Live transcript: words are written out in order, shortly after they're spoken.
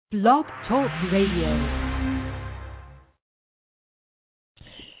Blog Talk Radio.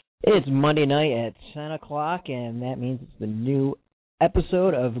 It's Monday night at 10 o'clock, and that means it's the new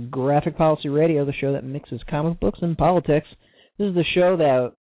episode of Graphic Policy Radio, the show that mixes comic books and politics. This is the show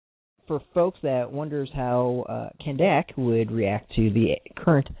that, for folks that wonders how Kandak would react to the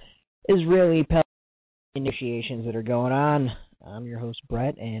current Israeli initiations that are going on. I'm your host,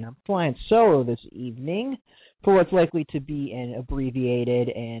 Brett, and I'm flying solo this evening for what's likely to be an abbreviated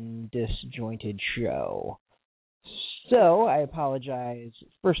and disjointed show. So, I apologize,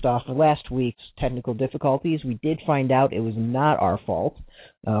 first off, for last week's technical difficulties. We did find out it was not our fault.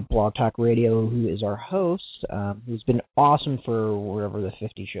 Blog Talk Radio, who is our host, who's been awesome for wherever the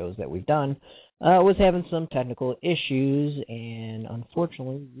 50 shows that we've done, was having some technical issues, and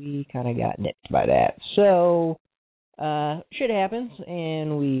unfortunately, we kind of got nipped by that. So, shit happens,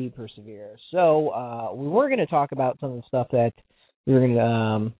 and we persevere. So, we were going to talk about some of the stuff that we were going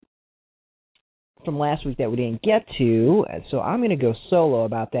to, from last week that we didn't get to. So, I'm going to go solo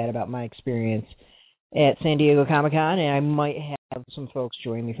about that, about my experience at San Diego Comic-Con, and I might have some folks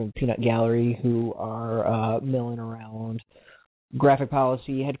join me from the Peanut Gallery who are milling around Graphic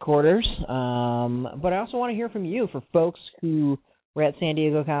Policy headquarters. But I also want to hear from you, for folks who were at San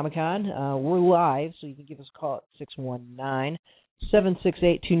Diego Comic-Con. We're live, so you can give us a call at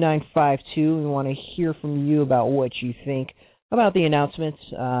 619-768-2952. We want to hear from you about what you think about the announcements,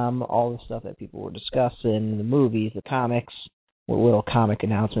 all the stuff that people were discussing, the movies, the comics, what little comic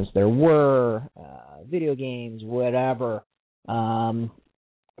announcements there were, video games, whatever. Saw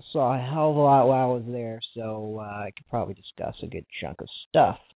a hell of a lot while I was there, so I could probably discuss a good chunk of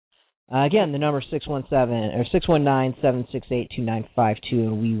stuff. Again, the number is 619-768-2952,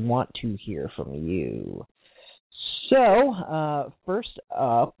 and we want to hear from you. So, first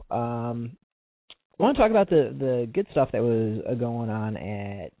up, I want to talk about the good stuff that was going on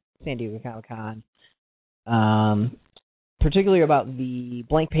at San Diego Comic-Con, particularly about the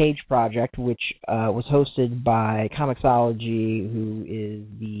Blank Page Project, which was hosted by ComiXology, who is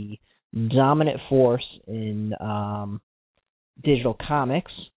the dominant force in digital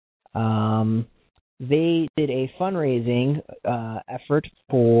comics. They did a fundraising effort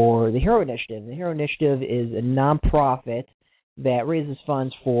for the Hero Initiative. The Hero Initiative is a nonprofit that raises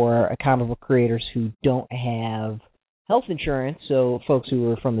funds for comic book creators who don't have health insurance, so folks who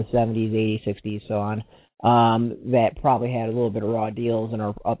were from the 70s, 80s, 60s, so on, that probably had a little bit of raw deals and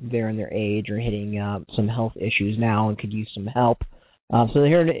are up there in their age or hitting some health issues now and could use some help. So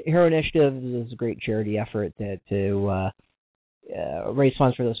the Hero Initiative is a great charity effort to raise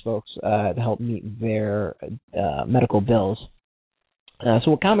funds for those folks to help meet their medical bills.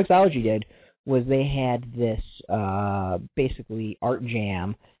 So what ComiXology did was they had this basically art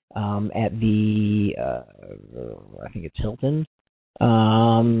jam at the, I think it's Hilton,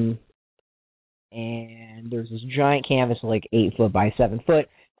 and there's this giant canvas like 8 foot by 7 foot.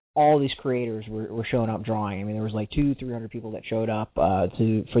 All these creators were showing up drawing. I mean, there was like 200-300 people that showed up for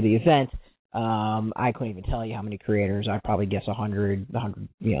the event. I couldn't even tell you how many creators. I probably guess 100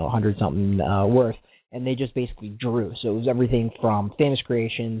 something worth. And they just basically drew. So it was everything from famous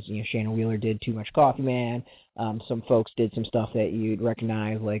creations. Shannon Wheeler did Too Much Coffee Man. Some folks did some stuff that you'd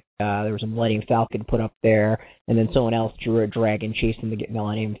recognize, like there was a Millennium Falcon put up there, and then someone else drew a dragon chasing the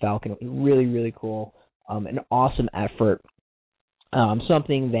Millennium Falcon. Really, really cool. An awesome effort.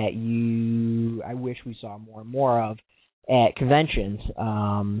 Something that I wish we saw more and more of at conventions. It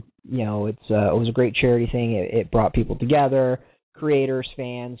was a great charity thing. It brought people together. Creators,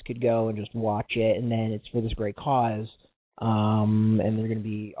 fans could go and just watch it, and then it's for this great cause. And they're going to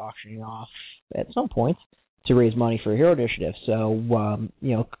be auctioning off at some point to raise money for a Hero Initiative. So,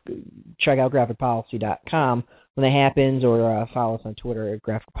 check out graphicpolicy.com when that happens, or follow us on Twitter at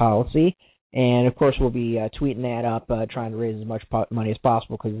Graphic Policy. And, of course, we'll be tweeting that up, trying to raise as much money as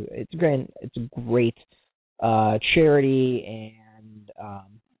possible, because it's a great charity, and,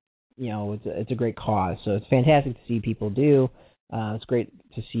 it's a great cause. So it's fantastic to see people do. It's great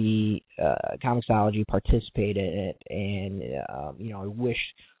to see ComiXology participate in it, and, I wish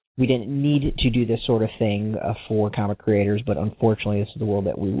we didn't need to do this sort of thing for comic creators, but unfortunately this is the world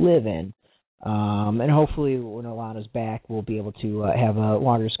that we live in. And hopefully when Elana's back, we'll be able to have a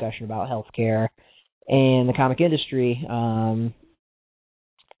longer discussion about healthcare and the comic industry. She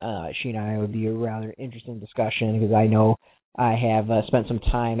and I would be a rather interesting discussion, because I know I have spent some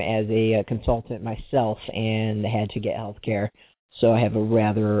time as a consultant myself and had to get healthcare. So I have a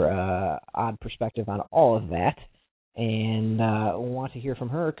rather odd perspective on all of that, and want to hear from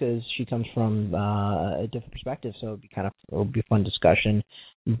her because she comes from a different perspective. So it'll be a fun discussion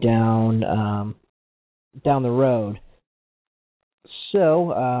down the road.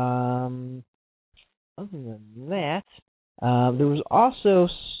 So, other than that, there was also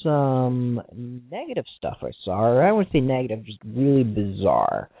some negative stuff I saw. Or I wouldn't say negative, just really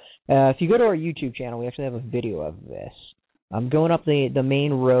bizarre. If you go to our YouTube channel, we actually have a video of this. I'm going up the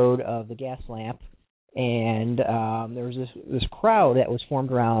main road of the gas lamp, and there was this crowd that was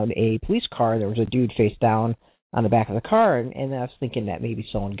formed around a police car. There was a dude face down on the back of the car, and I was thinking that maybe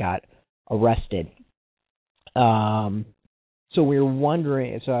someone got arrested. So we were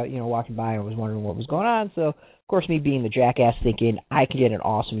wondering, walking by, I was wondering what was going on. So, of course, me being the jackass, thinking I could get an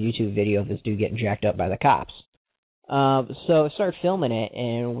awesome YouTube video of this dude getting jacked up by the cops. So I started filming it,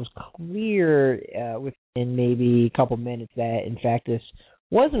 and it was clear within maybe a couple minutes that, in fact, this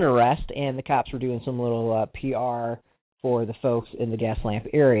was an arrest, and the cops were doing some little PR for the folks in the gas lamp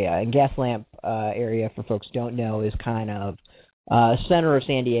area. And gas lamp area, for folks who don't know, is kind of center of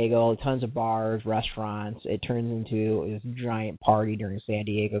San Diego, tons of bars, restaurants. It turns into this giant party during San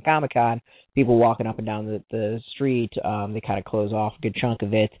Diego Comic-Con. People walking up and down the street. They kind of close off a good chunk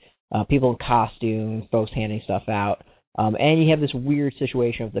of it. People in costumes, folks handing stuff out. And you have this weird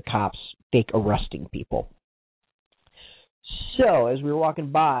situation of the cops fake arresting people. So as we were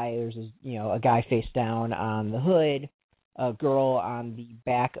walking by, there's this, a guy face down on the hood, a girl on the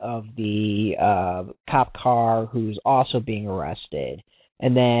back of the cop car who's also being arrested,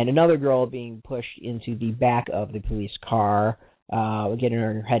 and then another girl being pushed into the back of the police car, getting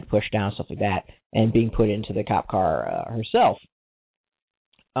her head pushed down, stuff like that, and being put into the cop car herself.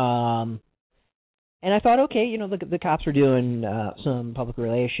 And I thought, okay, the cops are doing some public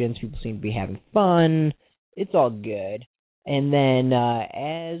relations. People seem to be having fun. It's all good. And then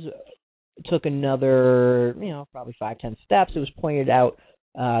as it took another, probably 5-10 steps, it was pointed out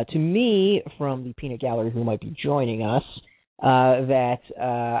to me from the peanut gallery who might be joining us that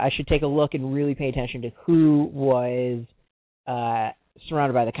I should take a look and really pay attention to who was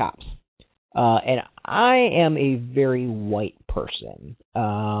surrounded by the cops. And I am a very white person.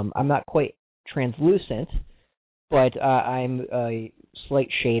 I'm not quite translucent, but I'm a slight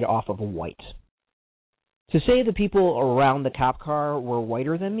shade off of white. To say the people around the cop car were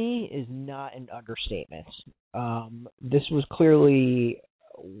whiter than me is not an understatement. This was clearly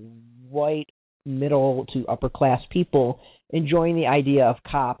white, middle to upper class people enjoying the idea of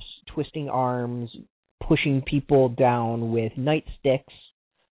cops twisting arms, pushing people down with nightsticks,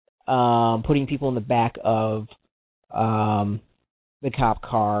 putting people in the back of the cop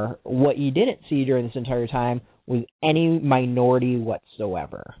car. What you didn't see during this entire time was any minority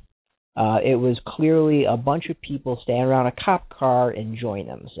whatsoever. It was clearly a bunch of people standing around a cop car enjoying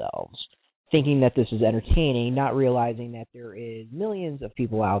themselves, thinking that this is entertaining, not realizing that there is millions of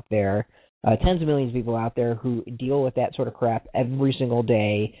people out there, tens of millions of people out there who deal with that sort of crap every single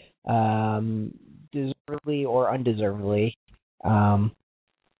day, deservedly or undeservedly.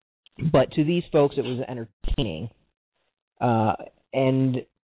 But to these folks, it was entertaining. And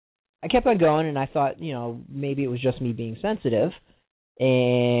I kept on going, and I thought, maybe it was just me being sensitive,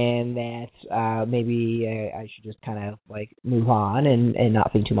 and that maybe I should just kind of move on and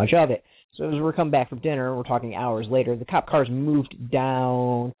not think too much of it. So as we're coming back from dinner, we're talking hours later, the cop cars moved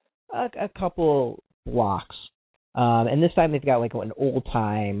down a couple blocks, and this time they've got an old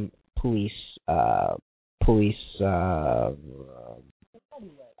time police a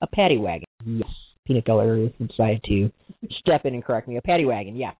paddy wagon. Yes, peanut gallery decided to step in and correct me. A paddy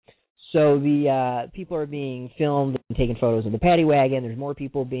wagon, yeah. So the people are being filmed and taking photos of the paddy wagon. There's more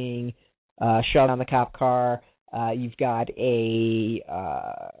people being shoved on the cop car. You've got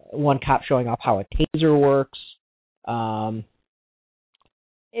one cop showing off how a taser works.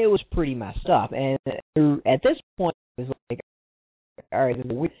 It was pretty messed up. And at this point, it was like, all right,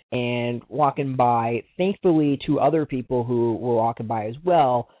 and walking by, thankfully, two other people who were walking by as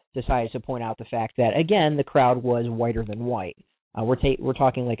well decided to point out the fact that, again, the crowd was whiter than white. We're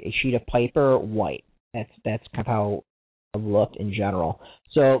talking like a sheet of paper white. That's kind of how it looked in general.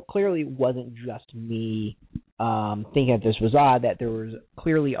 So clearly it wasn't just me thinking that this was odd, that there was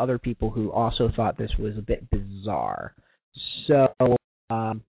clearly other people who also thought this was a bit bizarre. So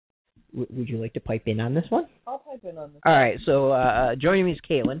would you like to pipe in on this one? I'll pipe in on this. All right, so joining me is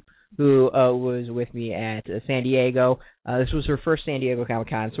Caitlin, who was with me at San Diego. This was her first San Diego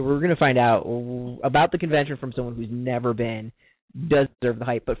Comic-Con, so we're going to find out about the convention from someone who's never been. Does deserve the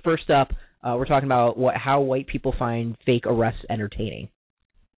hype. But first up, we're talking about how white people find fake arrests entertaining.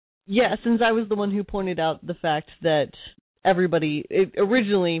 Yeah, since I was the one who pointed out the fact that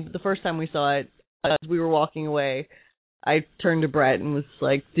originally, the first time we saw it, as we were walking away, I turned to Brett and was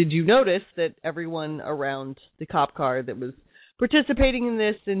like, did you notice that everyone around the cop car that was participating in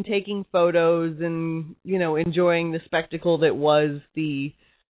this and taking photos and, enjoying the spectacle that was the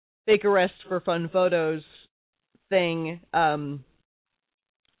fake arrest for fun photos thing,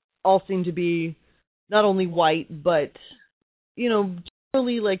 all seemed to be not only white, but,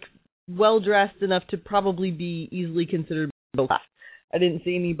 generally, like, well-dressed enough to probably be easily considered middle class. I didn't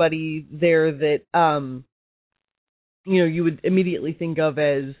see anybody there that, you would immediately think of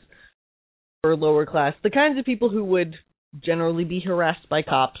as or lower class. The kinds of people who would generally be harassed by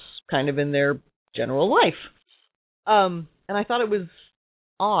cops kind of in their general life. And I thought it was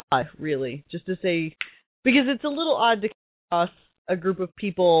odd, really, just to say, because it's a little odd to cross a group of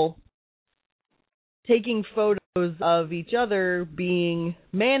people taking photos of each other being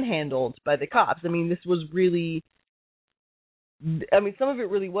manhandled by the cops. I mean, this was really, some of it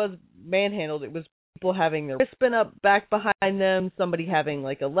really was manhandled. It was people having their wrist spin up back behind them, somebody having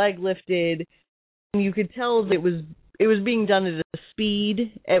like a leg lifted, and you could tell that it was being done at a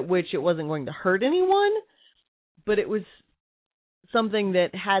speed at which it wasn't going to hurt anyone, but it was something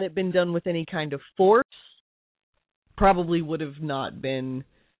that, had it been done with any kind of force, probably would have not been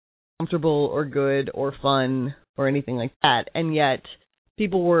comfortable or good or fun or anything like that. And yet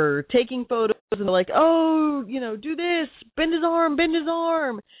people were taking photos and they're like, oh, do this, bend his arm,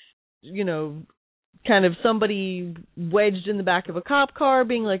 kind of somebody wedged in the back of a cop car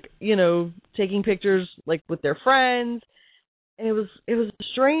being like, taking pictures like with their friends. And it was a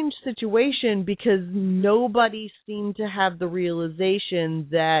strange situation because nobody seemed to have the realization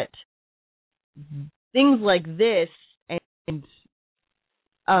that things like this and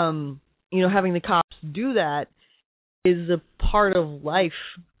having the cops do that is a part of life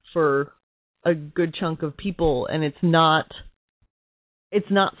for a good chunk of people, and it's not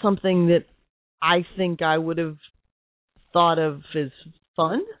something that I think I would have thought of as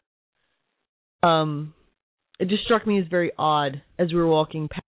fun. It just struck me as very odd as we were walking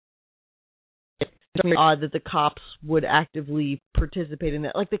past. It struck me odd that the cops would actively participate in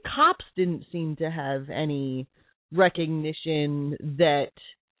that. Like, the cops didn't seem to have any recognition that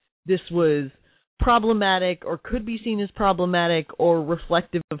this was problematic or could be seen as problematic or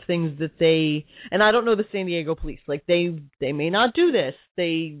reflective of things that they, and I don't know the San Diego police, like they may not do this.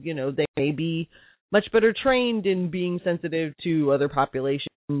 They may be much better trained in being sensitive to other populations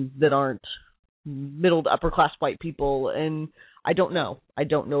that aren't middle to upper class white people, and I don't know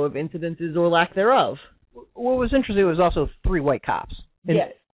of incidences or lack thereof. What was interesting was also 3 white cops.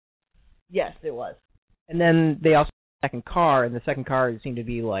 Yes, it was. And then they also had a second car, and the second car seemed to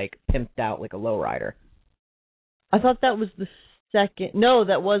be like pimped out like a lowrider. I thought that was the second. No,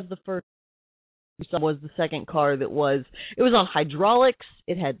 that was the first. Was the second car that was. It was on hydraulics.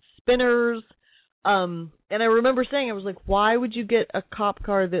 It had spinners. And I remember saying, I was like, why would you get a cop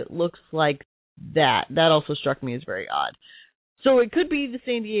car that looks like that? That also struck me as very odd. So it could be the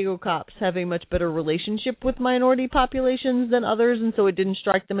San Diego cops have a much better relationship with minority populations than others, and so it didn't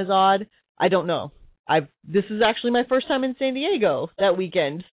strike them as odd. I don't know. This is actually my first time in San Diego that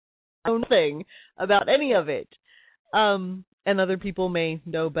weekend. I don't know anything about any of it. And other people may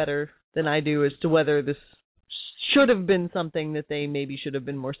know better than I do as to whether this should have been something that they maybe should have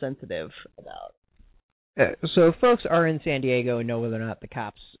been more sensitive about. So if folks are in San Diego and know whether or not the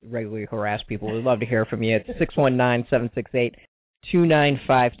cops regularly harass people, we'd love to hear from you. It's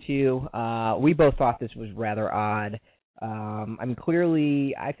 619-768-2952. We both thought this was rather odd.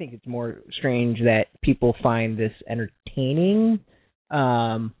 Clearly, I think it's more strange that people find this entertaining.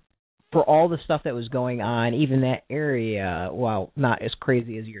 For all the stuff that was going on, even that area, while not as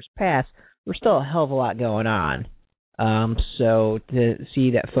crazy as years past, there's still a hell of a lot going on. So to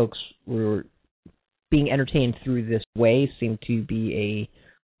see that folks were being entertained through this way seemed to be a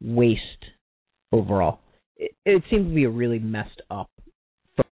waste overall. It seemed to be a really messed up.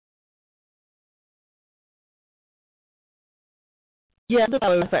 Yeah,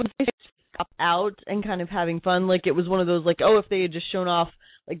 out and kind of having fun. Like, it was one of those, like, if they had just shown off,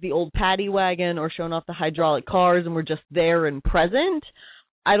 like, the old paddy wagon or shown off the hydraulic cars and were just there and present,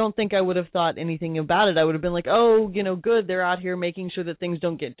 I don't think I would have thought anything about it. I would have been like, good, they're out here making sure that things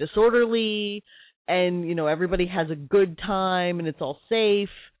don't get disorderly and, everybody has a good time and it's all safe.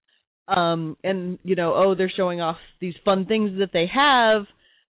 And, they're showing off these fun things that they have.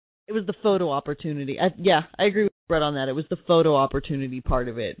 It was the photo opportunity. I agree with Brett on that. It was the photo opportunity part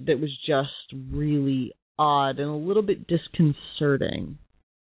of it that was just really odd and a little bit disconcerting.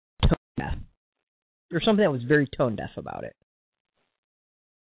 Tone deaf. There's something that was very tone deaf about it.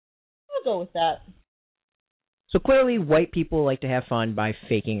 I'll go with that. So clearly white people like to have fun by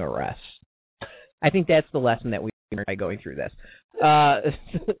faking arrests. I think that's the lesson that we learned by going through this.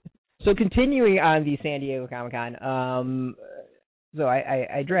 So continuing on the San Diego Comic-Con, So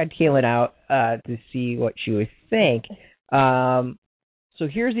I dragged Kaylin out to see what she would think. So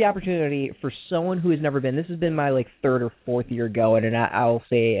here's the opportunity for someone who has never been. This has been my third or fourth year going, and I'll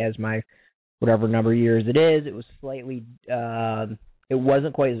say as my whatever number of years it is, it was slightly. It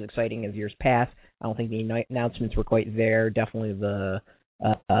wasn't quite as exciting as years past. I don't think the announcements were quite there. Definitely there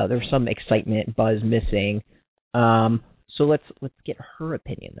was some excitement, buzz missing. So let's get her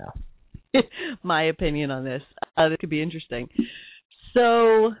opinion though. My opinion on this. This could be interesting.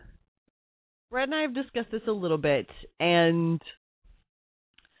 So, Brett and I have discussed this a little bit, and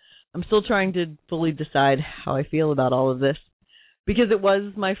I'm still trying to fully decide how I feel about all of this, because it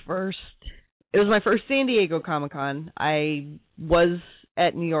was my first San Diego Comic-Con. I was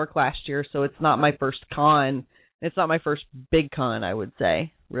at New York last year, so it's not my first con. It's not my first big con, I would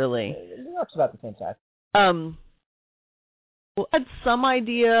say, really. New York's about the same size. I had some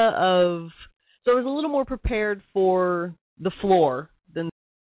idea of, so I was a little more prepared for the floor than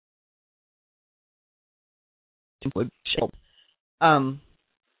would shield.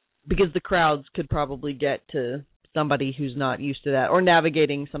 Because the crowds could probably get to somebody who's not used to that, or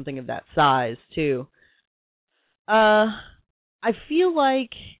navigating something of that size too. I feel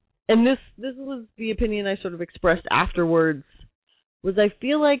like, and this was the opinion I sort of expressed afterwards, was I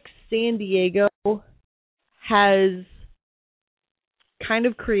feel like San Diego has kind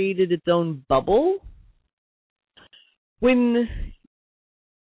of created its own bubble. When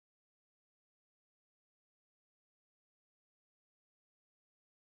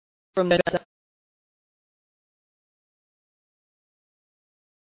from the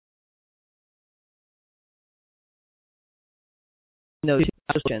those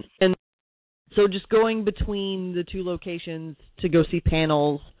locations. And so just going between the two locations to go see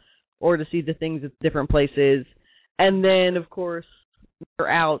panels or to see the things at different places. And then, of course, you're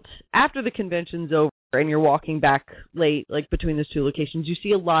out after the convention's over and you're walking back late, between those two locations. You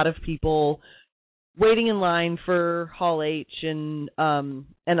see a lot of people waiting in line for Hall H and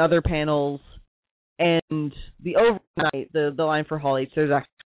other panels. And the overnight, the line for Hall H, there's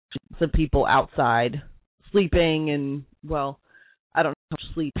actually some people outside sleeping and, well, I don't know how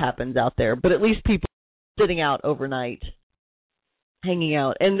much sleep happens out there, but at least people sitting out overnight, hanging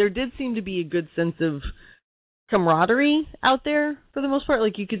out. And there did seem to be a good sense of camaraderie out there for the most part.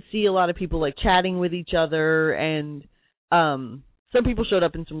 You could see a lot of people chatting with each other, and some people showed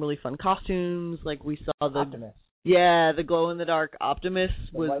up in some really fun costumes. We saw the Optimus. Yeah, the glow in the dark Optimus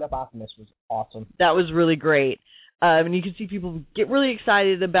The light up Optimus was awesome. That was really great. And you could see people get really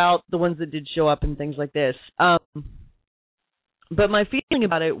excited about the ones that did show up and things like this. But my feeling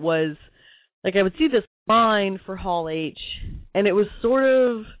about it was, I would see this line for Hall H, and it was sort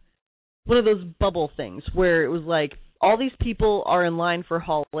of one of those bubble things where it was all these people are in line for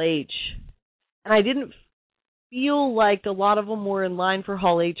Hall H, and I didn't feel like a lot of them were in line for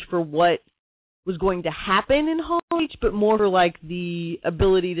Hall H for what was going to happen in Hall H, but more for the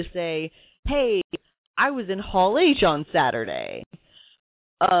ability to say, hey, I was in Hall H on Saturday.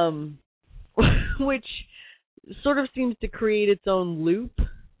 Which sort of seems to create its own loop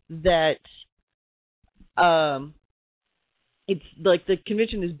that it's the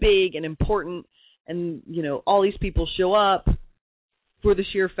convention is big and important, and all these people show up for the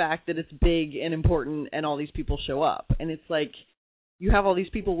sheer fact that it's big and important and all these people show up. And it's you have all these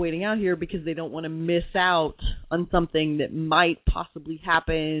people waiting out here because they don't want to miss out on something that might possibly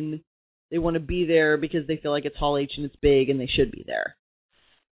happen. They want to be there because they feel like it's Hall H and it's big and they should be there.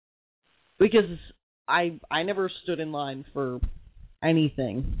 Because I never stood in line for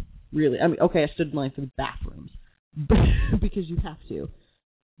anything, really. I mean, okay, I stood in line for the bathrooms because you have to.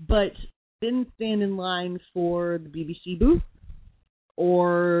 But didn't stand in line for the BBC booth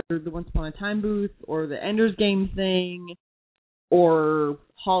or the Once Upon a Time booth or the Ender's Game thing or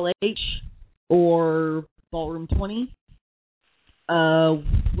Hall H or Ballroom 20.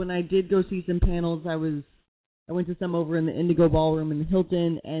 When I did go see some panels, I went to some over in the Indigo Ballroom in the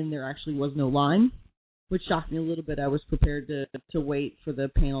Hilton, and there actually was no line, which shocked me a little bit. I was prepared to wait for the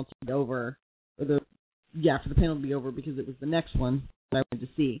panel to be over, for the panel to be over because it was the next one that I wanted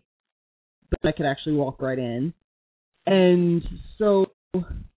to see. But I could actually walk right in. And so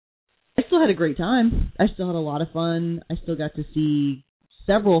I still had a great time. I still had a lot of fun. I still got to see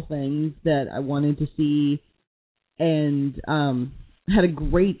several things that I wanted to see, and had a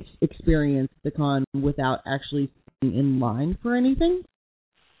great experience at the con without actually sitting in line for anything.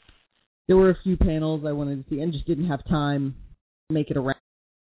 There were a few panels I wanted to see and just didn't have time to make it around.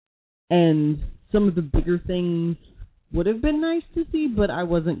 And some of the bigger things would have been nice to see, but I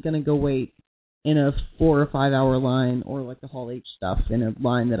wasn't going to go wait in a 4 or 5 hour line or the Hall H stuff in a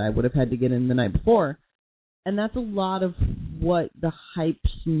line that I would have had to get in the night before. And that's a lot of what the hype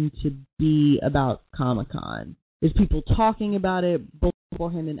seemed to be about Comic-Con, is people talking about it both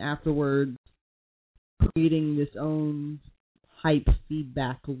beforehand and afterwards, creating this own hype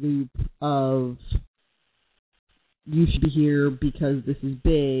feedback loop of you should be here because this is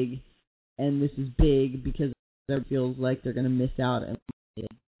big, and this is big because it feels like they're going to miss out and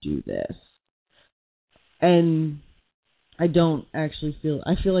do this. And I don't actually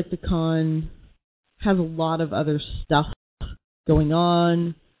I feel like the con has a lot of other stuff going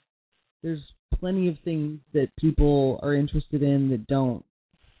on. There's plenty of things that people are interested in that don't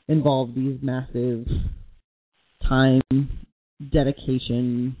involve these massive time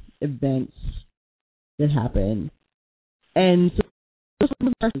dedication events that happen. And so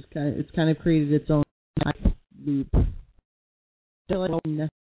it's kind of created its own loop. There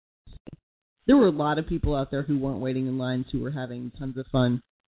were a lot of people out there who weren't waiting in lines, who were having tons of fun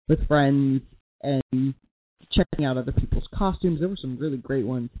with friends and checking out other people's costumes. There were some really great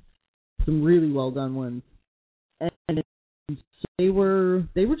ones, some really well done ones, and so they were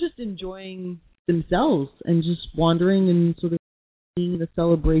just enjoying themselves and just wandering and sort of being the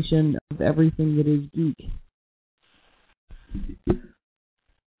celebration of everything that is geek.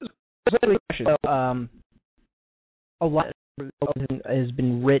 So, a lot has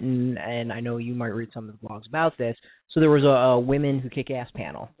been written, and I know you might read some of the blogs about this. So there was a Women Who Kick Ass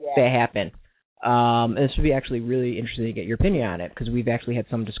panel that happened. And this would be actually really interesting to get your opinion on it, because we've actually had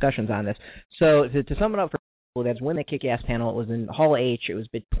some discussions on this. So to sum it up for people, that's Women That Kick Ass panel. It was in Hall H. It was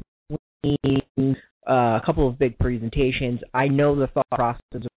between a couple of big presentations. I know the thought process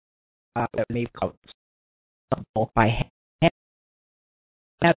of maybe by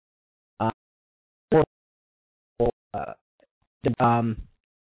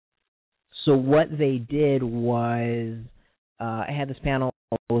so what they did was I had this panel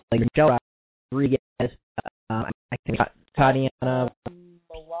with like Michelle Rodriguez, I think Tatiana,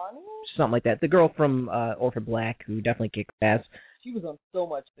 something like that. The girl from Orphan Black, who definitely kicked ass. She was on so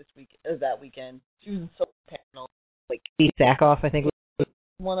much that weekend. She was in so many panels. Like Keith Sackhoff, I think was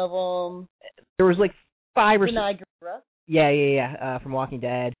one of them. There was like 5 or 6. Yeah. From Walking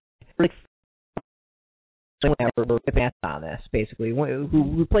Dead. Like were on this, basically,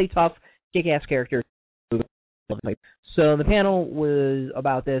 who play tough, kick-ass characters. So the panel was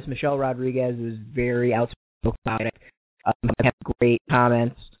about this. Michelle Rodriguez was very outspoken about it. Had great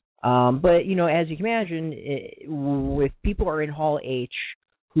comments. But, you know, as you can imagine, if people are in Hall H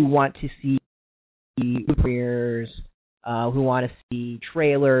who want to see premieres, who want to see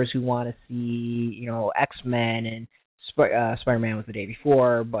trailers, who want to see, you know, X-Men and Spider-Man was the day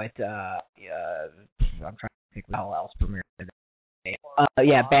before, but I'm trying to think what else premiered today.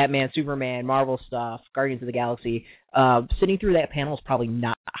 Batman, Superman, Marvel stuff, Guardians of the Galaxy. Sitting through that panel is probably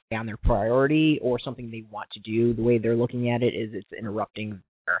not high on their priority or something they want to do. The way they're looking at it is it's interrupting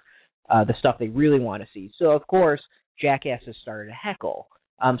the stuff they really want to see. So, of course, jackasses started to heckle.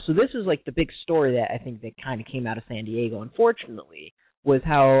 So this is like the big story that I think that kind of came out of San Diego, unfortunately, was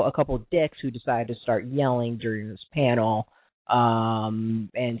how a couple of dicks who decided to start yelling during this panel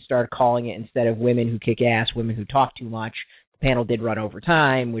and started calling it, instead of Women Who Kick Ass, Women Who Talk Too Much. The panel did run over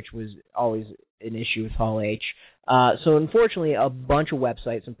time, which was always an issue with Hall H. So unfortunately, a bunch of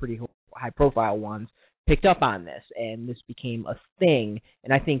websites, some pretty high-profile ones, picked up on this, and this became a thing.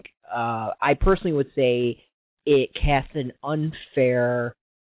 And I think I personally would say it cast an unfair,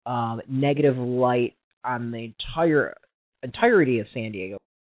 negative light on the entirety of San Diego,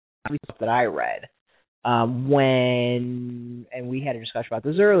 stuff that I read. And we had a discussion about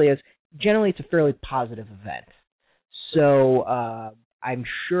this earlier, generally it's a fairly positive event. So I'm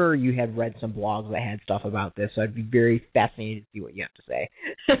sure you had read some blogs that had stuff about this, so I'd be very fascinated to see what you have to say.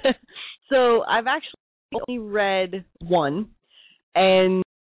 So I've actually only read one, and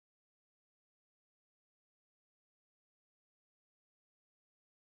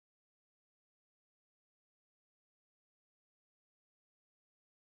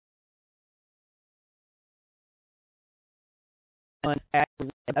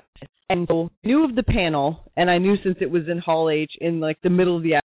so knew of the panel, and I knew since it was in Hall H in like the middle of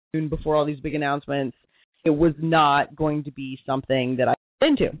the afternoon before all these big announcements, it was not going to be something that I got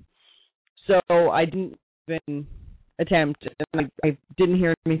into. So I didn't even attempt, and I didn't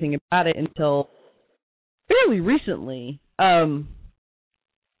hear anything about it until fairly recently. So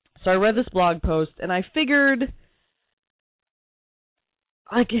I read this blog post, and I figured,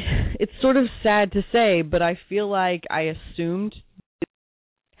 like, it's sort of sad to say, but I feel like I assumed,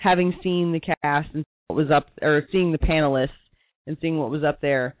 having seen the cast and what was up, or seeing the panelists and seeing what was up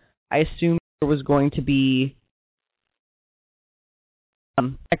there, I assumed there was going to be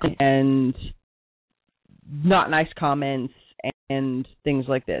and not nice comments and things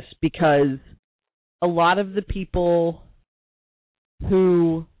like this, because a lot of the people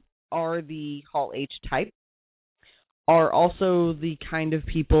who are the Hall H type are also the kind of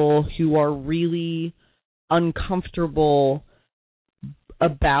people who are really uncomfortable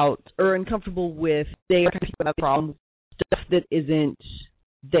with they are people about problems, stuff that isn't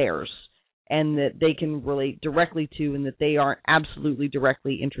theirs and that they can relate directly to and that they aren't absolutely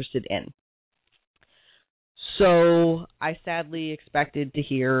directly interested in. So I sadly expected to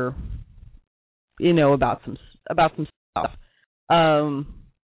hear, about some stuff. I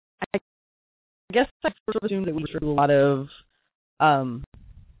guess I sort of assumed that we were a lot of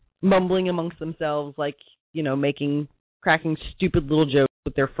mumbling amongst themselves, like, cracking stupid little jokes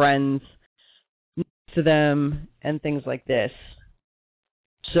with their friends next to them and things like this.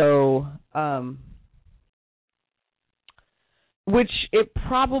 So, which it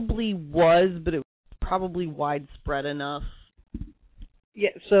probably was, but it was probably widespread enough. Yeah.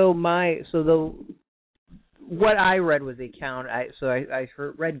 What I read was the account. I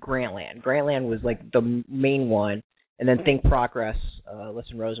read Grantland. Grantland was like the main one, and then Think Progress,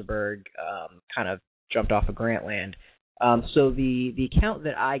 Listen Rosenberg, kind of jumped off of Grantland. So the account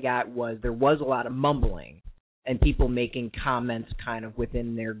that I got was there was a lot of mumbling and people making comments kind of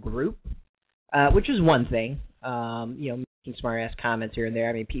within their group, which is one thing. Making smart ass comments here and there.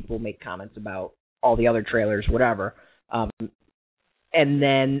 I mean, people make comments about all the other trailers, whatever. And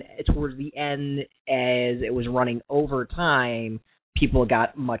then towards the end, as it was running over time, people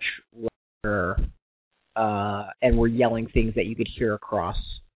got much louder and were yelling things that you could hear across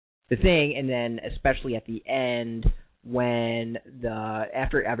the thing. And then, especially at the end, when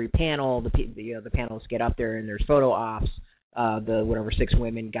after every panel, the panelists get up there and there's photo ops. The 6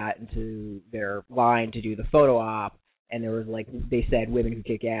 women got into their line to do the photo op, and there was they said women who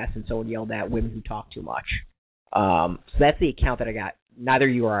kick ass, and someone yelled at women who talk too much. So that's the account that I got. Neither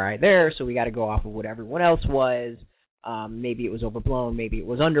you or I there, so we got to go off of what everyone else was. Maybe it was overblown, maybe it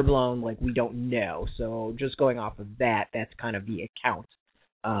was underblown, we don't know. So just going off of that, that's kind of the account.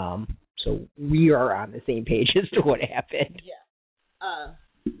 So we are on the same page as to what happened. Yeah.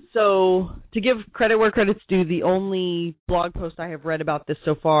 So to give credit where credit's due, the only blog post I have read about this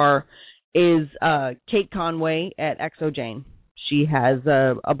so far is Kate Conway at XOJane. She has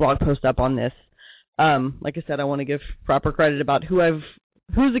a blog post up on this. Like I said, I want to give proper credit about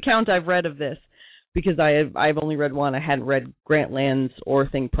whose account I've read of this, because I've only read one. I hadn't read Grantland's or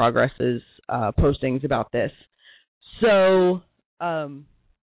Think Progress's postings about this. So,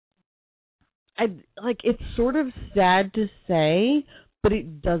 it's sort of sad to say, but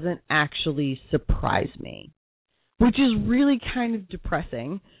it doesn't actually surprise me, which is really kind of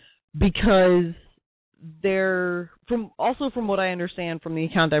depressing, because from what I understand from the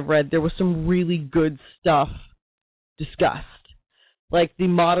account I've read, there was some really good stuff discussed. The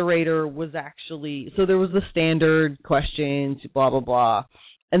moderator was actually, so there was the standard questions, blah, blah, blah.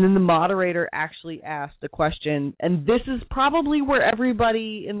 And then the moderator actually asked a question, and this is probably where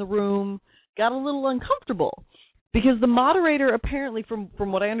everybody in the room got a little uncomfortable, because the moderator apparently, from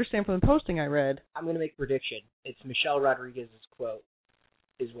what I understand from the posting I read. I'm going to make a prediction. It's Michelle Rodriguez's quote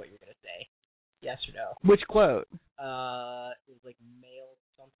is what you're going to say. Yes or no? Which quote? It was male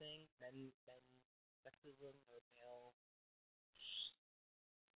something, men sexism or male.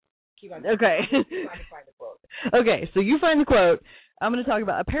 Keep on. Okay. Trying to find the quote. Okay, so you find the quote. I'm going to talk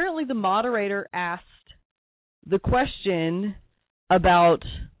about. Apparently, the moderator asked the question about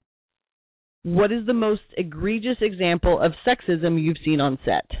what is the most egregious example of sexism you've seen on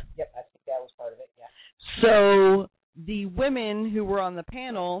set. Yep, I think that was part of it. Yeah. So the women who were on the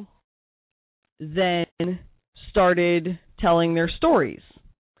panel then started telling their stories.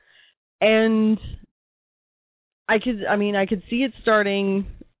 And I could see it starting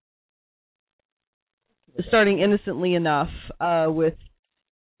innocently enough, with,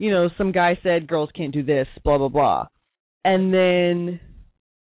 some guy said girls can't do this, blah, blah, blah. And then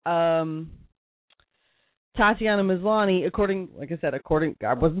Tatiana Maslany,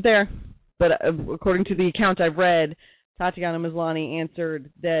 I wasn't there, but according to the account I've read, Tatiana Maslany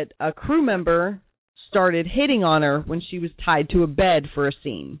answered that a crew member started hitting on her when she was tied to a bed for a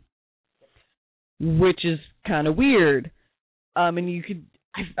scene, which is kind of weird. And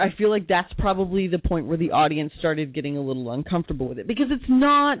I feel like that's probably the point where the audience started getting a little uncomfortable with it, because it's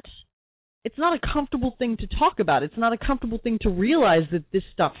not a comfortable thing to talk about. It's not a comfortable thing to realize that this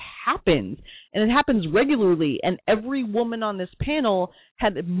stuff happens, and it happens regularly, and every woman on this panel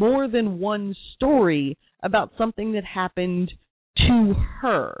had more than one story about something that happened to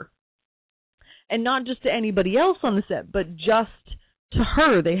her. And not just to anybody else on the set, but just to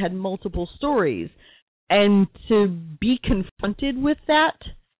her. They had multiple stories. And to be confronted with that,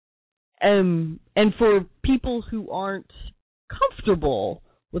 and for people who aren't comfortable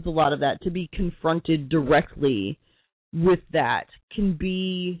with a lot of that, to be confronted directly with that can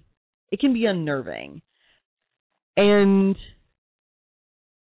be unnerving. And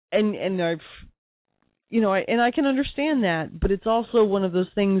I've, I can understand that, but it's also one of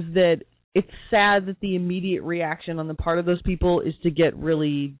those things that it's sad that the immediate reaction on the part of those people is to get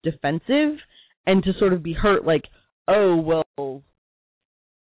really defensive and to sort of be hurt, like, oh, well,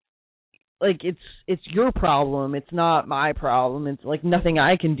 like, it's your problem, it's not my problem, it's like nothing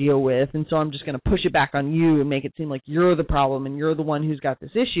I can deal with, and so I'm just going to push it back on you and make it seem like you're the problem and you're the one who's got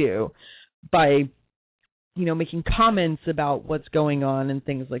this issue by, making comments about what's going on and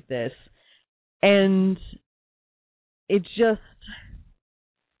things like this. And it's just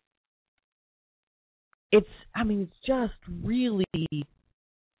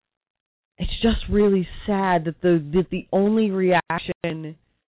really sad that the only reaction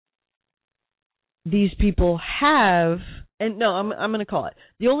these people have, and no, I'm going to call it,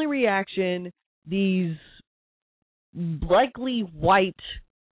 the only reaction these likely white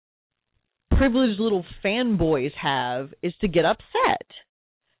privileged little fanboys have is to get upset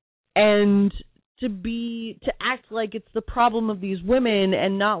and to act like it's the problem of these women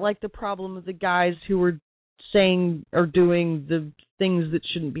and not like the problem of the guys who are saying or doing the things that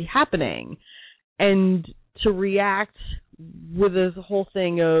shouldn't be happening, and to react with this whole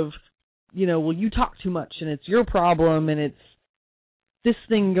thing of, well, you talk too much and it's your problem and it's this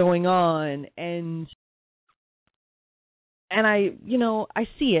thing going on, and I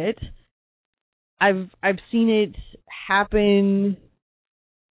see it. I've seen it happen.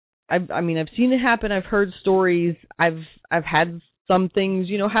 I've seen it happen. I've heard stories. I've had some things,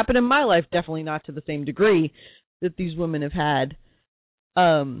 happen in my life, definitely not to the same degree that these women have had.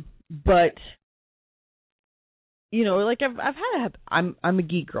 But I'm a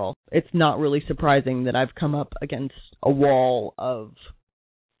geek girl. It's not really surprising that I've come up against a wall of,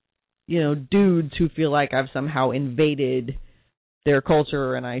 dudes who feel like I've somehow invaded their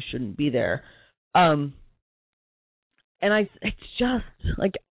culture and I shouldn't be there. It's just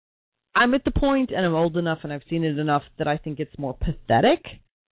like, I'm at the point, and I'm old enough, and I've seen it enough that I think it's more pathetic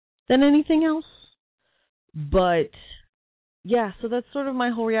than anything else. But yeah, so that's sort of my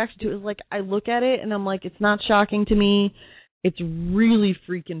whole reaction to it. Is like, I look at it and I'm like, it's not shocking to me. It's really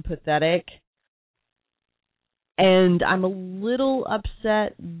freaking pathetic. And I'm a little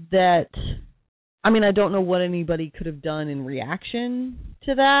upset that, I don't know what anybody could have done in reaction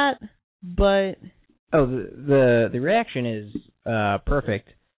to that, but the reaction is perfect.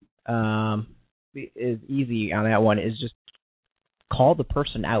 Is easy on that one. Is just call the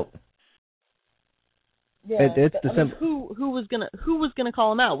person out. Yeah, it's the simple. Who was gonna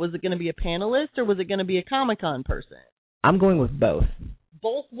call him out? Was it gonna be a panelist or was it gonna be a Comic-Con person? I'm going with both.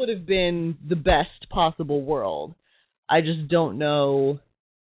 Both would have been the best possible world. I just don't know.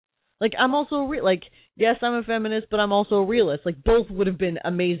 Like, I'm also yes, I'm a feminist, but I'm also a realist. Like, both would have been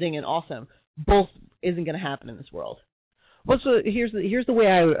amazing and awesome. Both isn't gonna happen in this world. Well, so here's the way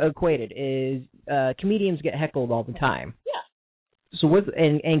I equate it is comedians get heckled all the time. Yeah. So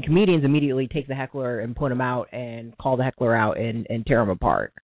and comedians immediately take the heckler and put him out and call the heckler out and tear him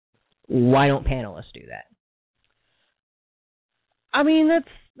apart. Why don't panelists do that?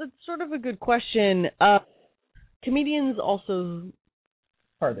 That's sort of a good question. Comedians also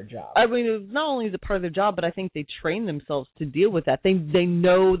part of their job. Not only is it part of their job, but I think they train themselves to deal with that. They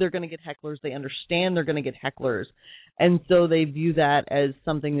know they're going to get hecklers. They understand they're going to get hecklers. And so they view that as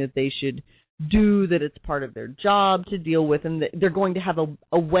something that they should do, that it's part of their job to deal with, and that they're going to have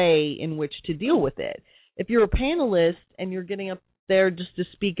a way in which to deal with it. If you're a panelist and you're getting up there just to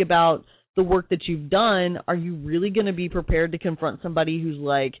speak about the work that you've done, are you really going to be prepared to confront somebody who's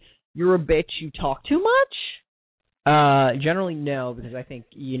like, you're a bitch, you talk too much? Generally, no, because I think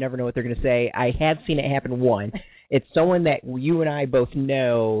you never know what they're going to say. I have seen it happen once. It's someone that you and I both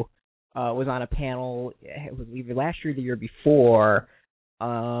know was on a panel. It was either last year or the year before,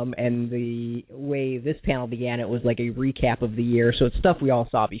 and the way this panel began, it was like a recap of the year. So it's stuff we all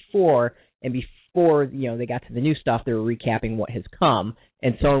saw before, and before they got to the new stuff, they were recapping what has come.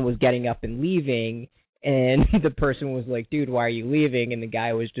 And someone was getting up and leaving, and the person was like, dude, why are you leaving? And the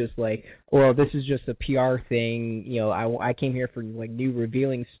guy was just like, well, this is just a PR thing. I came here for like new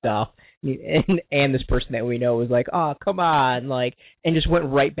revealing stuff. And this person that we know was like, oh, come on, and just went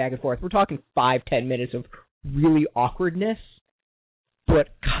right back and forth. We're talking 5-10 minutes of really awkwardness, but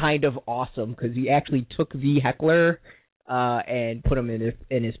kind of awesome because he actually took the heckler and put him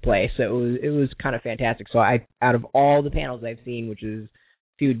in his place. So it was kind of fantastic. So out of all the panels I've seen, which is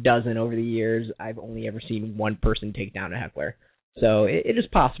few dozen over the years, I've only ever seen one person take down a heckler. So it is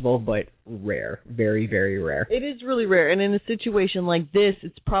possible, but rare. Very, very rare. It is really rare. And in a situation like this,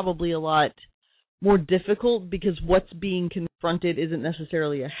 it's probably a lot more difficult because what's being confronted isn't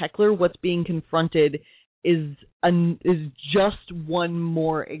necessarily a heckler. What's being confronted is just one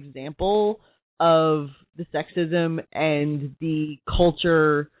more example of the sexism and the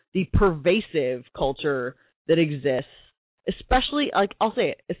culture, the pervasive culture that exists, especially, like I'll say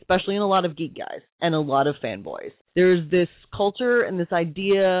it, especially in a lot of geek guys and a lot of fanboys. There's this culture and this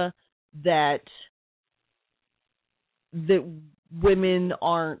idea that women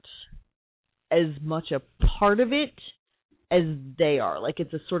aren't as much a part of it as they are. Like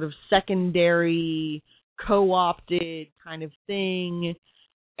it's a sort of secondary, co-opted kind of thing,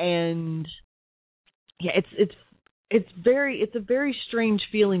 and yeah, it's a very strange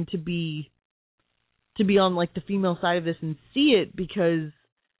feeling to be on like the female side of this and see it, because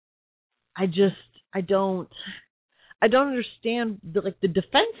I don't understand the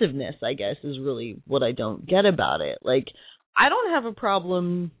defensiveness, I guess, is really what I don't get about it. Like, I don't have a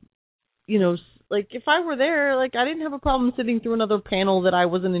problem, like if I were there, like I didn't have a problem sitting through another panel that I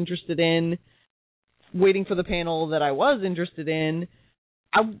wasn't interested in, waiting for the panel that I was interested in.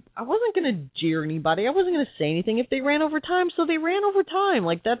 I wasn't going to jeer anybody. I wasn't going to say anything if they ran over time, so they ran over time.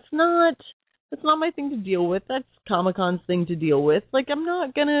 Like, that's not my thing to deal with. That's Comic-Con's thing to deal with. Like, I'm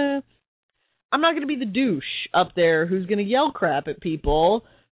not going to be the douche up there who's going to yell crap at people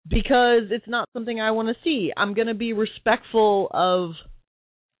because it's not something I want to see. I'm going to be respectful of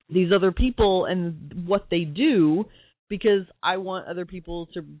these other people and what they do, because I want other people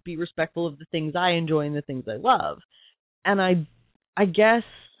to be respectful of the things I enjoy and the things I love. And I guess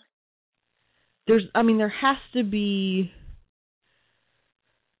there has to be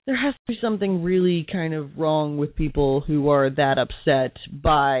something really kind of wrong with people who are that upset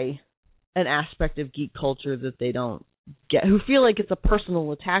by an aspect of geek culture that they don't get, who feel like it's a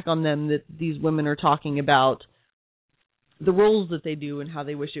personal attack on them that these women are talking about the roles that they do and how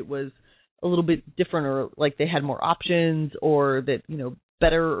they wish it was a little bit different, or like they had more options, or that,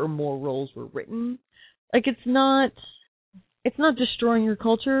 better or more roles were written. Like, it's not destroying your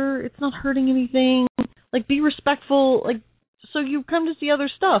culture. It's not hurting anything. Like, be respectful. Like, so you come to see other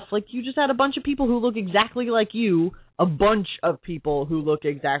stuff. Like, you just had a bunch of people who look exactly like you, a bunch of people who look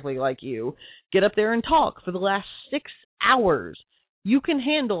exactly like you, get up there and talk for the last 6 hours. You can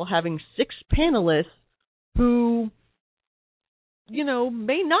handle having 6 panelists who,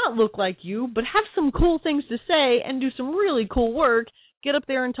 may not look like you, but have some cool things to say and do some really cool work, get up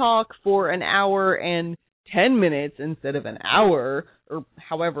there and talk for an hour and 10 minutes instead of an hour, or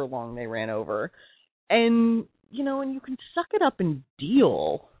however long they ran over. And, and you can suck it up and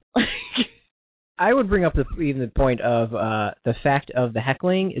deal. I would bring up even the point of the fact of the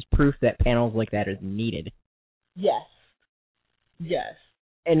heckling is proof that panels like that is needed. Yes. Yes.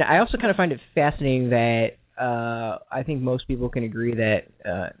 And I also kind of find it fascinating that I think most people can agree that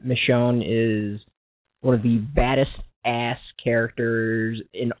Michonne is one of the baddest ass characters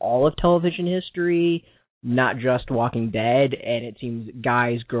in all of television history, not just Walking Dead, and it seems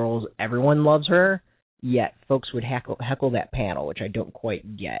guys, girls, everyone loves her, yet folks would heckle that panel, which I don't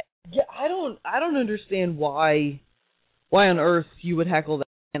quite get. Yeah, I don't understand why on earth you would heckle that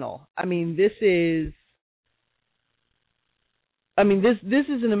panel. This is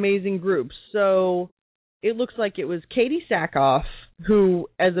an amazing group. So it looks like it was Katie Sackhoff, who,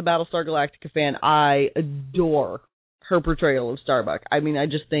 as a Battlestar Galactica fan, I adore her portrayal of Starbuck. I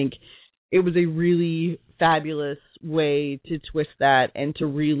just think it was a really fabulous way to twist that and to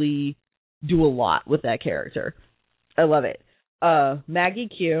really do a lot with that character. I love it. Maggie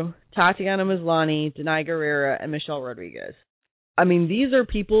Q, Tatiana Maslany, Denai Guerrera, and Michelle Rodriguez. These are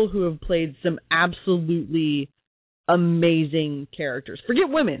people who have played some absolutely amazing characters. Forget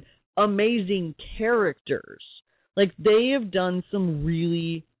women. Amazing characters. Like, they have done some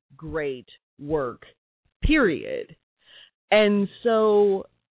really great work, period. And so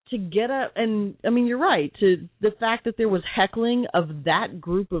to get up, and you're right, to the fact that there was heckling of that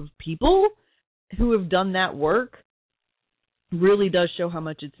group of people who have done that work really does show how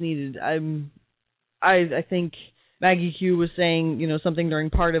much it's needed. I think Maggie Q was saying, something during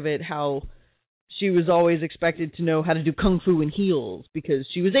part of it, how she was always expected to know how to do kung fu in heels because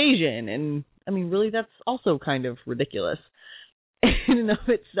she was Asian, and really that's also kind of ridiculous in and of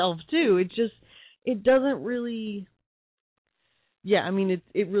itself too. It doesn't really,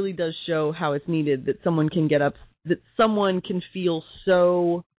 it really does show how it's needed that someone can get up, that someone can feel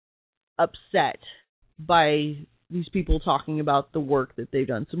so upset by these people talking about the work that they've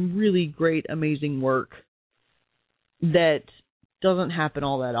done, some really great, amazing work that doesn't happen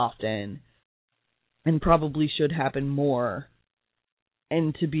all that often and probably should happen more.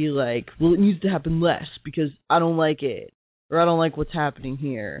 And to be like, well, it needs to happen less because I don't like it, or I don't like what's happening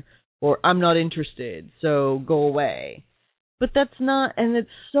here, or I'm not interested, so go away. But that's not, and it's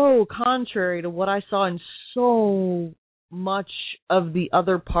so contrary to what I saw in so much of the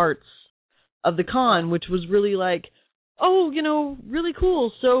other parts of the con, which was really like, oh, really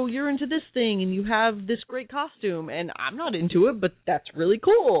cool, so you're into this thing, and you have this great costume, and I'm not into it, but that's really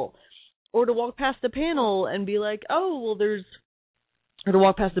cool. Or to walk past the panel and be like, oh, well, or to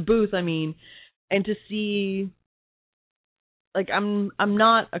walk past the booth, and to see, like, I'm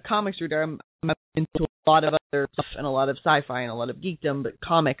not a comics reader. I'm into a lot of other stuff and a lot of sci-fi and a lot of geekdom, but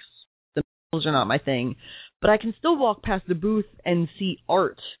comics themselves are not my thing. But I can still walk past the booth and see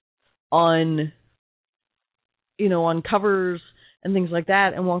art on, on covers and things like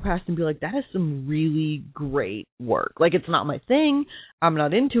that, and walk past and be like, that is some really great work. Like, it's not my thing. I'm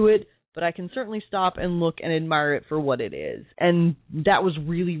not into it. But I can certainly stop and look and admire it for what it is. And that was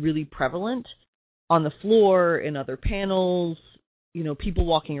really, really prevalent on the floor, in other panels, people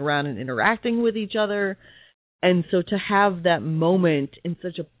walking around and interacting with each other. And so to have that moment in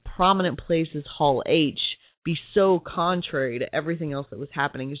such a prominent place as Hall H be so contrary to everything else that was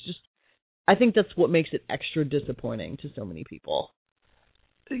happening is just, I think that's what makes it extra disappointing to so many people.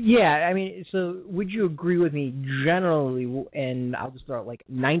 Yeah, so would you agree with me generally, and I'll just throw out like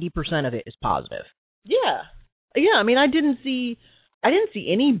 90% of it is positive? Yeah. I didn't see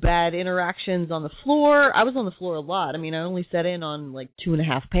any bad interactions on the floor. I was on the floor a lot. I only sat in on like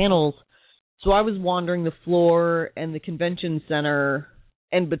 2.5 panels, so I was wandering the floor and the convention center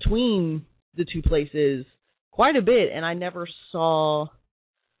and between the two places quite a bit, and I never saw,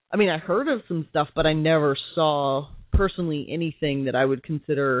 I heard of some stuff, but I never saw personally anything that I would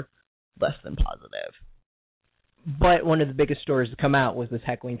consider less than positive. But one of the biggest stories to come out was this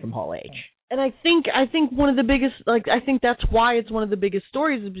heckling from Hall H. And I think one of the biggest, I think that's why it's one of the biggest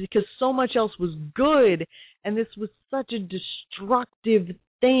stories, is because so much else was good, and this was such a destructive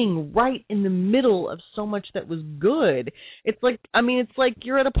thing right in the middle of so much that was good. It's like, it's like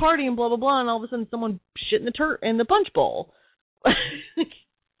you're at a party and blah, blah, blah, and all of a sudden someone shit in the punch bowl.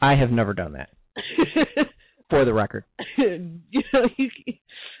 I have never done that. For the record. That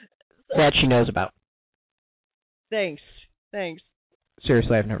she knows about. Thanks.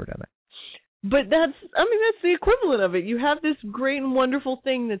 Seriously, I've never done that. But that's the equivalent of it. You have this great and wonderful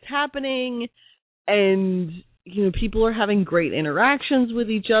thing that's happening, and, people are having great interactions with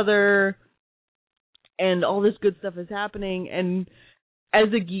each other, and all this good stuff is happening, and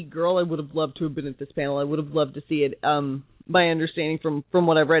as a geek girl, I would have loved to have been at this panel. I would have loved to see it. My understanding from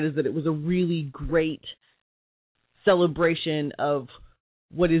what I've read is that it was a really great celebration of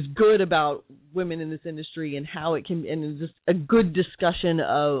what is good about women in this industry and how it can, and just a good discussion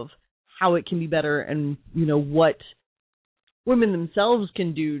of how it can be better, and what women themselves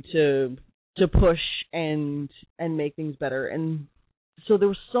can do to push and make things better. And so there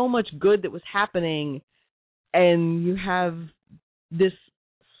was so much good that was happening, and you have this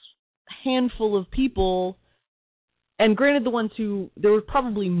handful of people, and granted, the ones who, there were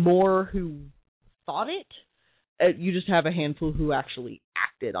probably more who thought it. You just have a handful who actually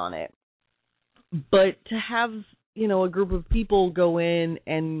acted on it. But to have, a group of people go in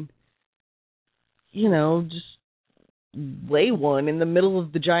and, just lay one in the middle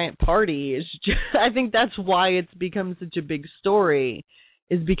of the giant party is just, I think that's why it's become such a big story,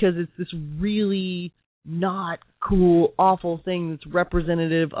 is because it's this really not cool, awful thing that's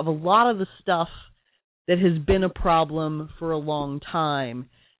representative of a lot of the stuff that has been a problem for a long time.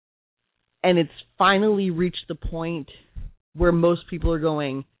 And it's finally reached the point where most people are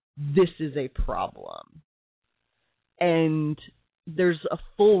going, this is a problem. And there's a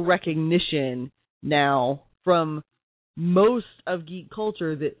full recognition now from most of geek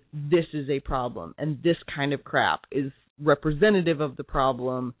culture that this is a problem, and this kind of crap is representative of the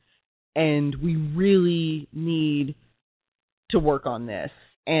problem, and we really need to work on this.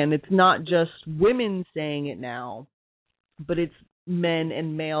 And it's not just women saying it now, but it's men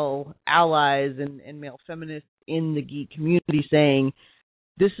and male allies and male feminists in the geek community saying,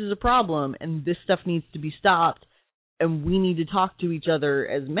 this is a problem and this stuff needs to be stopped, and we need to talk to each other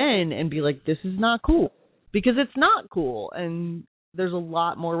as men and be like, this is not cool, because it's not cool. And there's a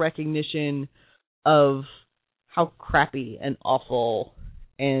lot more recognition of how crappy and awful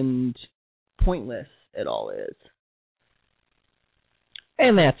and pointless it all is.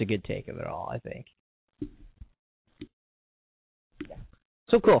 And that's a good take of it all, I think.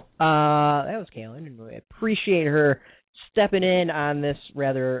 So cool. That was Kaylin, and we appreciate her stepping in on this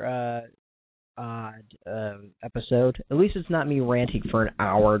rather odd episode. At least it's not me ranting for an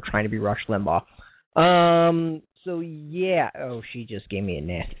hour trying to be Rush Limbaugh. So yeah. Oh, she just gave me a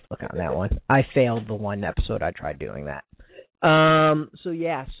nasty look on that one. I failed the one episode I tried doing that. So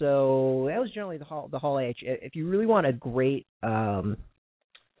yeah. So that was generally the Hall H. If you really want a great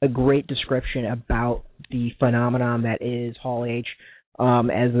description about the phenomenon that is Hall H,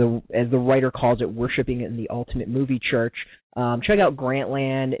 as the writer calls it, worshiping in the ultimate movie church. Check out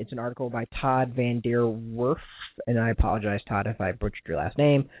Grantland. It's an article by Todd Van Der Werf, and I apologize, Todd, if I butchered your last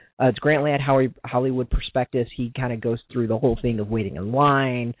name. It's Grantland Hollywood Perspectives. He kind of goes through the whole thing of waiting in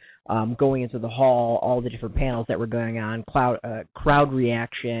line, going into the hall, all the different panels that were going on, crowd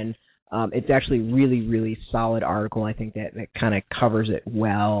reaction. It's actually really, really solid article. I think that kind of covers it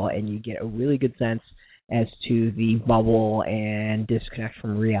well, and you get a really good sense as to the bubble and disconnect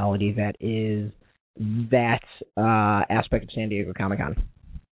from reality that is that aspect of San Diego Comic-Con.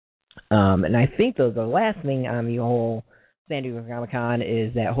 And I think, though, the last thing on the whole San Diego Comic-Con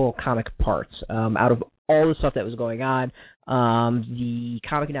is that whole comic parts. Out of all the stuff that was going on, the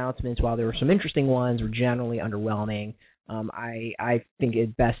comic announcements, while there were some interesting ones, were generally underwhelming. I think a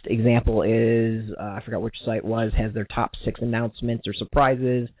best example is, I forgot which site has their top 6 announcements or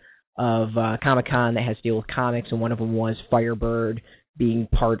surprises of Comic-Con that has to deal with comics, and one of them was Firebird being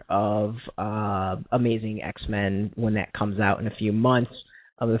part of Amazing X-Men when that comes out in a few months.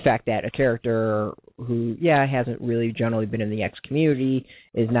 The fact that a character who, hasn't really generally been in the X community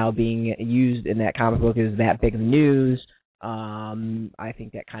is now being used in that comic book is that big of news. I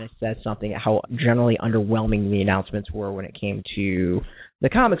think that kind of says something how generally underwhelming the announcements were when it came to the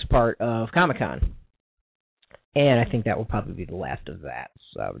comics part of Comic-Con. And I think that will probably be the last of that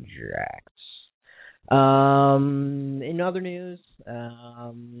subject. In other news,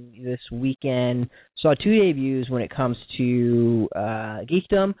 this weekend saw 2 debuts when it comes to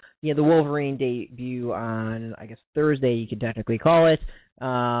geekdom. The Wolverine debut on, I guess, Thursday, you could technically call it.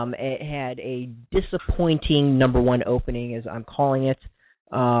 It had a disappointing number 1 opening, as I'm calling it.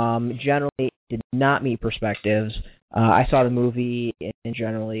 Generally, it did not meet perspectives. I saw the movie and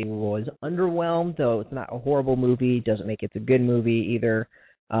generally was underwhelmed, though it's not a horrible movie. Doesn't make it a good movie either.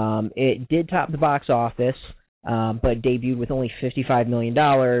 It did top the box office, but debuted with only $55 million.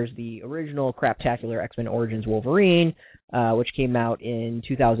 The original craptacular X-Men Origins Wolverine, which came out in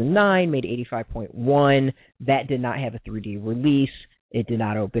 2009, made $85.1. That did not have a 3D release. It did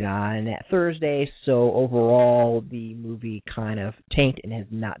not open on that Thursday, so overall the movie kind of tanked and has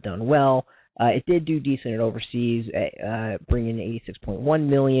not done well. It did do decent at overseas, bringing in $86.1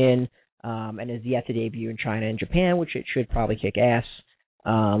 million, and is yet to debut in China and Japan, which it should probably kick ass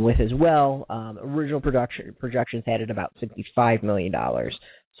with as well. Original projections had it about $65 million,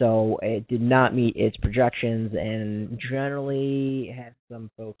 so it did not meet its projections and generally had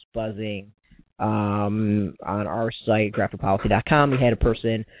some folks buzzing. On our site, graphicpolicy.com, we had a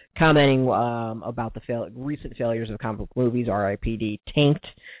person commenting about the recent failures of comic book movies. RIPD tanked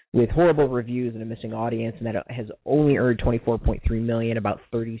with horrible reviews and a missing audience, and that it has only earned $24.3 million, about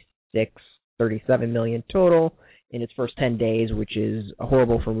 $37 million total in its first 10 days, which is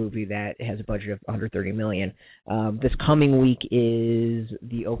horrible for a movie that has a budget of $130 million. This coming week is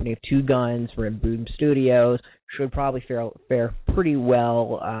the opening of Two Guns for Boom Studios. Should probably fare pretty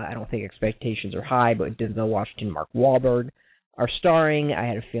well. I don't think expectations are high, but Denzel Washington and Mark Wahlberg are starring. I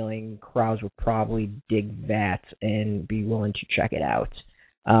had a feeling crowds would probably dig that and be willing to check it out.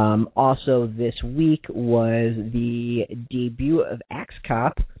 Also this week was the debut of Axe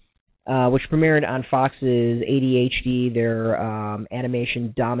Cop, which premiered on Fox's ADHD, their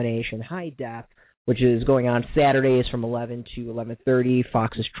animation domination high def, which is going on Saturdays from 11 to 11:30.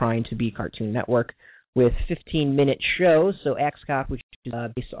 Fox is trying to be Cartoon Network with 15-minute shows. So Axe Cop, which is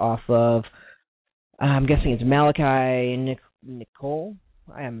based off of, I'm guessing it's Malachi Nicole.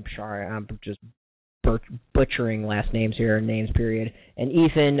 I'm sorry, I'm just butchering last names here, names period. And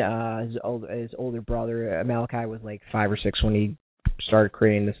Ethan, his older brother. Malachi was like 5 or 6 when he started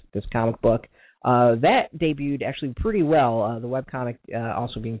creating this comic book. That debuted actually pretty well. The webcomic,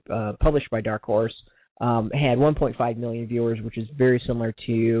 also being published by Dark Horse, had 1.5 million viewers, which is very similar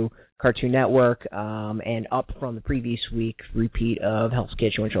to Cartoon Network, and up from the previous week repeat of Hell's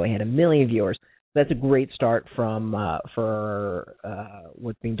Kitchen, which only had 1 million viewers. That's a great start from for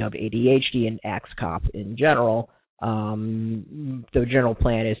what's being dubbed ADHD and Axe Cop in general. The general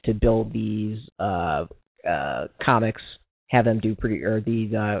plan is to build these comics, have them do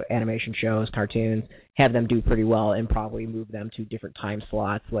these animation shows, cartoons, have them do pretty well, and probably move them to different time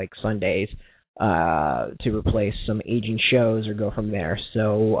slots like Sundays to replace some aging shows or go from there.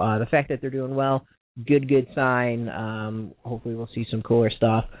 So the fact that they're doing well Good sign. Hopefully we'll see some cooler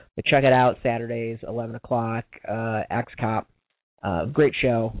stuff. But check it out, Saturdays, 11 o'clock, X-Cop. Great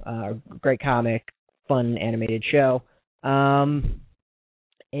show, great comic, fun animated show. And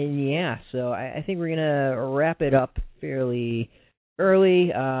yeah, so I think we're going to wrap it up fairly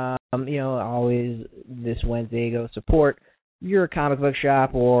early. Always this Wednesday, go support your comic book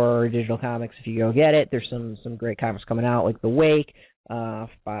shop or digital comics if you go get it. There's some great comics coming out, like The Wake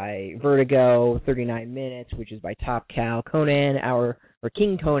by Vertigo, 39 Minutes, which is by Top Cow,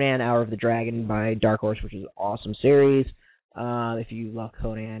 King Conan, Hour of the Dragon by Dark Horse, which is an awesome series. If you love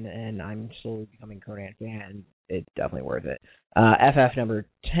Conan, and I'm slowly becoming a Conan fan, it's definitely worth it. FF number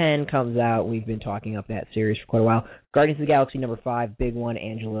 10 comes out. We've been talking up that series for quite a while. Guardians of the Galaxy number 5, big one,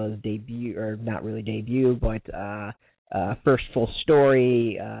 Angela's debut, or not really debut, but first full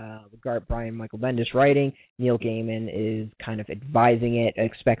story. Brian Michael Bendis writing. Neil Gaiman is kind of advising it. I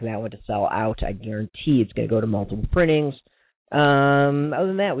expect that one to sell out. I guarantee it's going to go to multiple printings. Other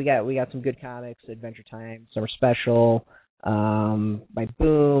than that, we got some good comics. Adventure Time, Summer Special, by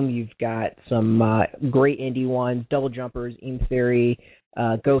Boom. You've got some great indie ones, Double Jumpers, Eam Theory,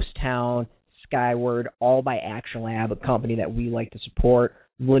 Ghost Town, Skyward, all by Action Lab, a company that we like to support.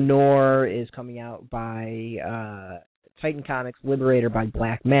 Lenore is coming out by Titan Comics, Liberator by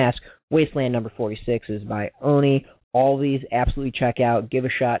Black Mask, Wasteland number 46 is by Oni. All these absolutely check out. Give a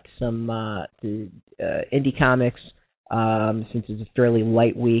shot to some indie comics, since it's a fairly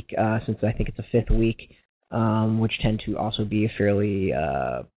light week, since I think it's a fifth week, which tend to also be a fairly,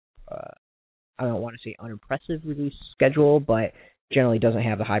 I don't want to say unimpressive release schedule, but generally doesn't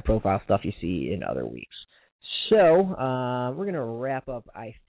have the high-profile stuff you see in other weeks. So, we're going to wrap up,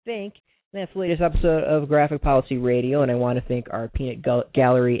 I think. That's the latest episode of Graphic Policy Radio, and I want to thank our Peanut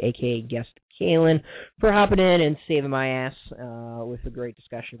Gallery, a.k.a. guest Kalen, for hopping in and saving my ass with a great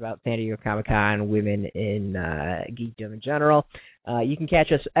discussion about San Diego Comic-Con, women in geekdom in general. You can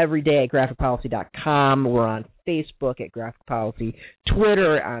catch us every day at graphicpolicy.com. We're on Facebook at Graphic Policy,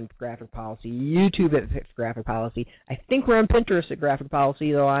 Twitter on Graphic Policy, YouTube at Graphic Policy. I think we're on Pinterest at Graphic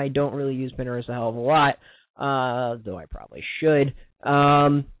Policy, though I don't really use Pinterest a hell of a lot, though I probably should.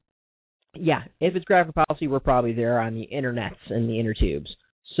 Yeah, if it's Graphic Policy, we're probably there on the internets and the inner tubes.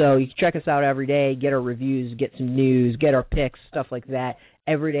 So you can check us out every day, get our reviews, get some news, get our picks, stuff like that.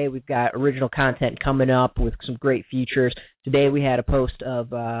 Every day we've got original content coming up with some great features. Today we had a post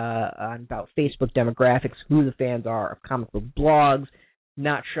of on about Facebook demographics, who the fans are of comic book blogs.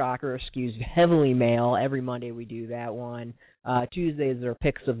 Not shocker, skews heavily male. Every Monday we do that one. Tuesdays are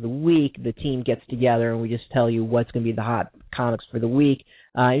picks of the week. The team gets together and we just tell you what's going to be the hot comics for the week.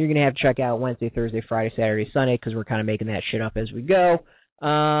 You're going to have to check out Wednesday, Thursday, Friday, Saturday, Sunday, because we're kind of making that shit up as we go.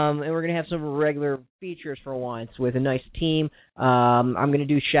 And we're going to have some regular features for once with a nice team. I'm going to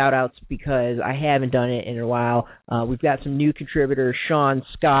do shout-outs because I haven't done it in a while. We've got some new contributors, Sean,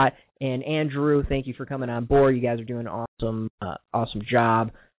 Scott, and Andrew. Thank you for coming on board. You guys are doing an awesome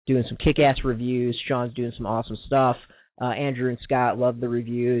job, doing some kick-ass reviews. Sean's doing some awesome stuff. Andrew and Scott love the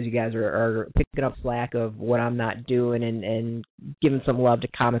reviews. You guys are picking up slack of what I'm not doing and giving some love to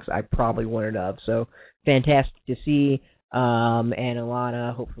comics I probably wouldn't have. So fantastic to see. And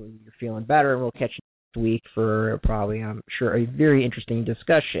Elana, hopefully you're feeling better, and we'll catch you next week for probably, I'm sure, a very interesting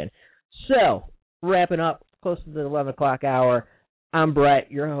discussion. So, wrapping up close to the 11 o'clock hour, I'm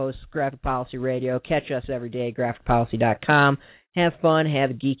Brett, your host, Graphic Policy Radio. Catch us every day at graphicpolicy.com. Have fun. Have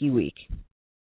a geeky week.